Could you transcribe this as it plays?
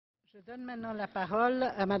Je donne maintenant la parole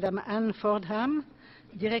à Madame Anne Fordham,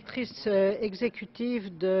 directrice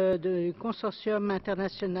exécutive du Consortium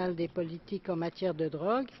international des politiques en matière de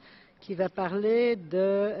drogue, qui va parler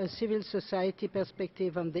de a Civil Society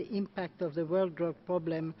Perspective on the Impact of the World Drug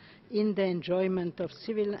Problem in the Enjoyment of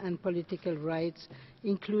Civil and Political Rights,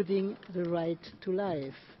 including the right to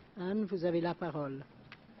life. Anne, vous avez la parole.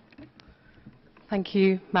 Thank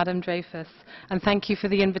you, Madam Dreifuss, and thank you for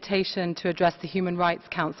the invitation to address the Human Rights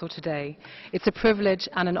Council today. It's a privilege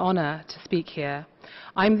and an honor to speak here.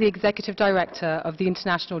 I'm the Executive Director of the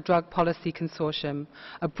International Drug Policy Consortium,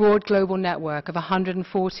 a broad global network of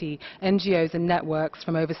 140 NGOs and networks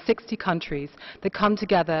from over 60 countries that come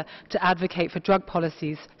together to advocate for drug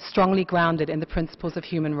policies strongly grounded in the principles of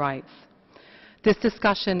human rights. This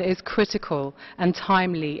discussion is critical and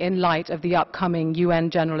timely in light of the upcoming UN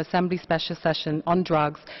General Assembly Special Session on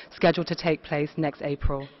drugs scheduled to take place next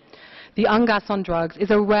April. The UNGAS on drugs is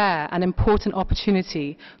a rare and important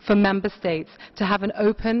opportunity for member states to have an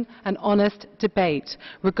open and honest debate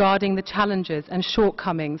regarding the challenges and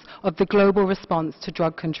shortcomings of the global response to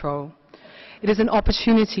drug control. It is an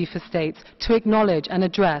opportunity for states to acknowledge and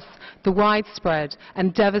address the widespread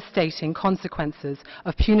and devastating consequences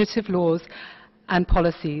of punitive laws and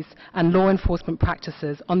policies and law enforcement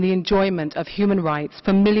practices on the enjoyment of human rights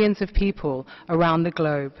for millions of people around the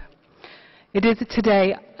globe. It is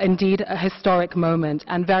today indeed a historic moment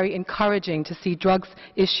and very encouraging to see drugs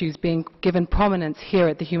issues being given prominence here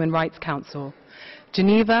at the Human Rights Council.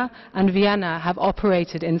 Geneva and Vienna have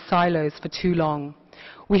operated in silos for too long.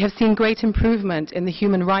 We have seen great improvement in the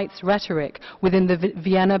human rights rhetoric within the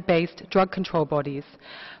Vienna-based drug control bodies,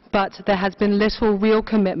 but there has been little real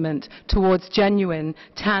commitment towards genuine,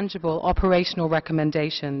 tangible operational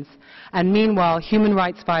recommendations. And meanwhile, human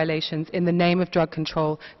rights violations in the name of drug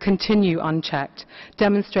control continue unchecked,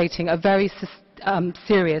 demonstrating a very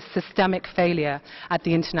serious systemic failure at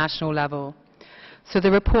the international level. So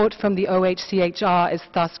the report from the OHCHR is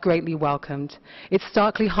thus greatly welcomed. It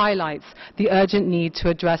starkly highlights the urgent need to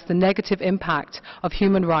address the negative impact of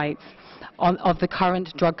human rights of the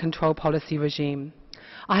current drug control policy regime.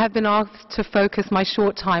 I have been asked to focus my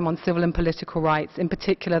short time on civil and political rights, in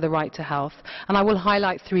particular the right to health, and I will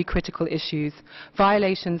highlight three critical issues: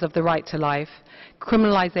 violations of the right to life,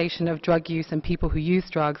 criminalization of drug use and people who use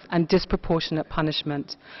drugs, and disproportionate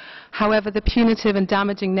punishment. However, the punitive and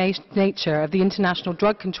damaging nature of the international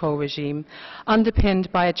drug control regime, underpinned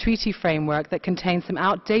by a treaty framework that contains some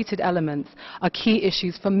outdated elements, are key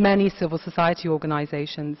issues for many civil society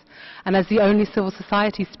organizations. And as the only civil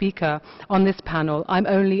society speaker on this panel, I'm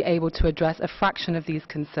only able to address a fraction of these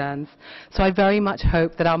concerns. So I very much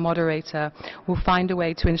hope that our moderator will find a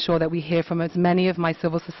way to ensure that we hear from as many of my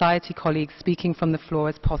civil society colleagues speaking from the floor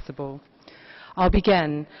as possible. I'll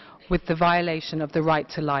begin with the violation of the right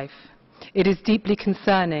to life. It is deeply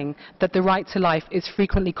concerning that the right to life is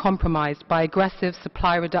frequently compromised by aggressive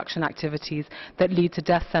supply reduction activities that lead to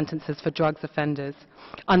death sentences for drugs offenders.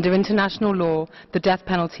 Under international law, the death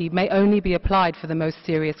penalty may only be applied for the most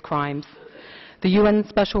serious crimes. The UN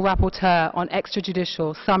Special Rapporteur on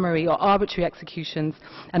extrajudicial, summary or arbitrary executions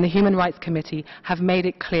and the Human Rights Committee have made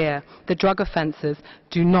it clear that drug offences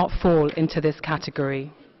do not fall into this category.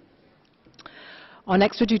 On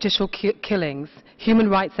extrajudicial killings, human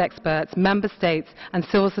rights experts, member states and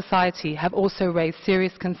civil society have also raised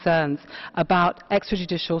serious concerns about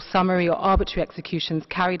extrajudicial, summary or arbitrary executions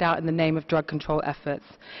carried out in the name of drug control efforts.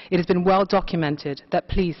 It has been well documented that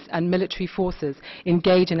police and military forces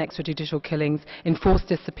engage in extrajudicial killings, enforced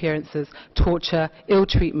disappearances, torture, ill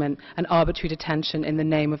treatment and arbitrary detention in the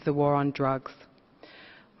name of the war on drugs.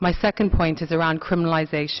 My second point is around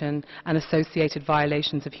criminalization and associated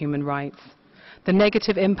violations of human rights. The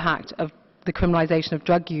negative impact of the criminalization of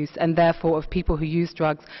drug use and therefore of people who use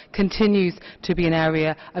drugs continues to be an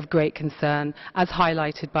area of great concern, as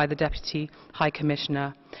highlighted by the Deputy High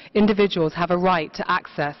Commissioner. Individuals have a right to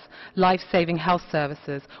access life-saving health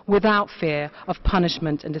services without fear of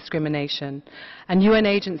punishment and discrimination. And UN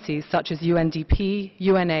agencies such as UNDP,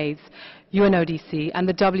 UNAIDS, UNODC and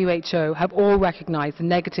the WHO have all recognized the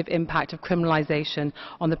negative impact of criminalization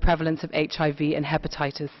on the prevalence of HIV and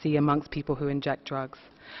hepatitis C amongst people who inject drugs.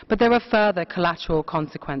 But there are further collateral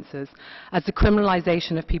consequences, as the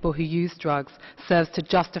criminalization of people who use drugs serves to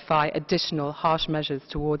justify additional harsh measures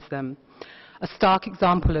towards them. A stark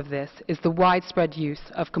example of this is the widespread use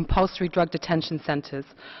of compulsory drug detention centers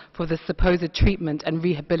for the supposed treatment and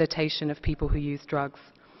rehabilitation of people who use drugs.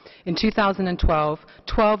 In 2012,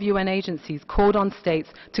 12 UN agencies called on states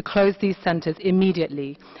to close these centers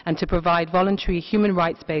immediately and to provide voluntary human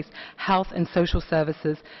rights-based health and social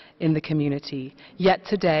services in the community. Yet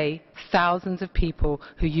today, thousands of people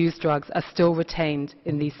who use drugs are still retained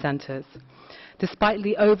in these centers. Despite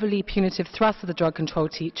the overly punitive thrust of the drug control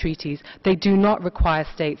treaties, they do not require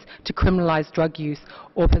states to criminalize drug use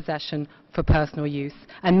or possession for personal use,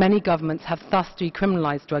 and many governments have thus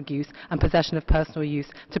decriminalized drug use and possession of personal use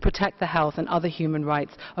to protect the health and other human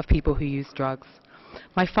rights of people who use drugs.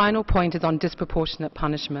 My final point is on disproportionate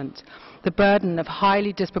punishment. The burden of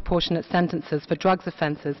highly disproportionate sentences for drugs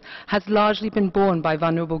offences has largely been borne by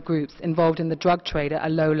vulnerable groups involved in the drug trade at a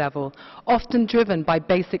low level, often driven by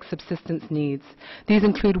basic subsistence needs. These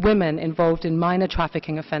include women involved in minor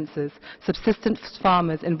trafficking offences, subsistence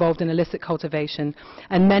farmers involved in illicit cultivation,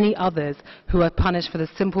 and many others who are punished for the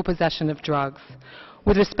simple possession of drugs.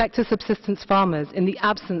 With respect to subsistence farmers, in the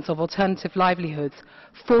absence of alternative livelihoods,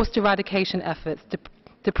 forced eradication efforts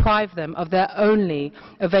deprive them of their only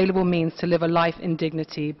available means to live a life in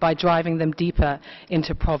dignity by driving them deeper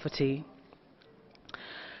into poverty.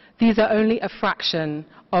 These are only a fraction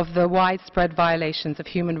of the widespread violations of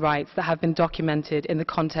human rights that have been documented in the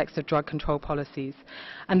context of drug control policies,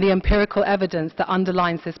 and the empirical evidence that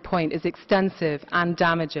underlines this point is extensive and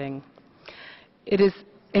damaging. It is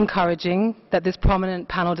encouraging that this prominent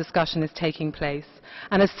panel discussion is taking place.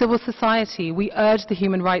 And as civil society, we urge the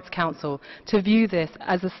Human Rights Council to view this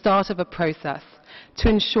as the start of a process to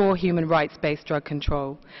ensure human rights-based drug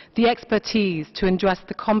control. The expertise to address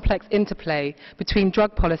the complex interplay between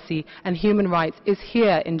drug policy and human rights is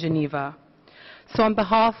here in Geneva. So on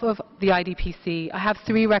behalf of the IDPC, I have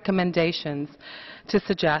 3 recommendations to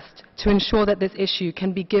suggest to ensure that this issue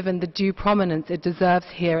can be given the due prominence it deserves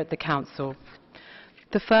here at the Council.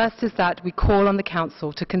 The first is that we call on the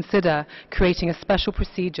Council to consider creating a special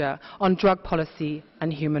procedure on drug policy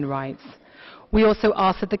and human rights. We also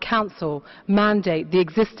ask that the Council mandate the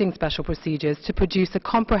existing special procedures to produce a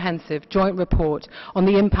comprehensive joint report on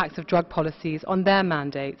the impacts of drug policies on their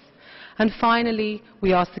mandates. And finally,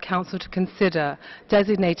 we ask the Council to consider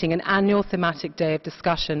designating an annual thematic day of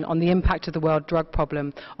discussion on the impact of the world drug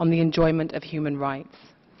problem on the enjoyment of human rights.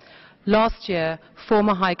 Last year,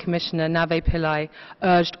 former High Commissioner Nave Pillai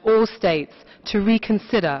urged all states to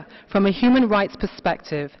reconsider, from a human rights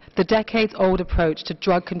perspective, the decades-old approach to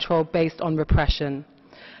drug control based on repression.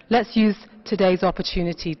 Let's use today's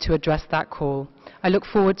opportunity to address that call. I look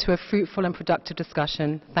forward to a fruitful and productive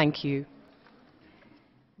discussion. Thank you.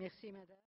 Merci, Madame.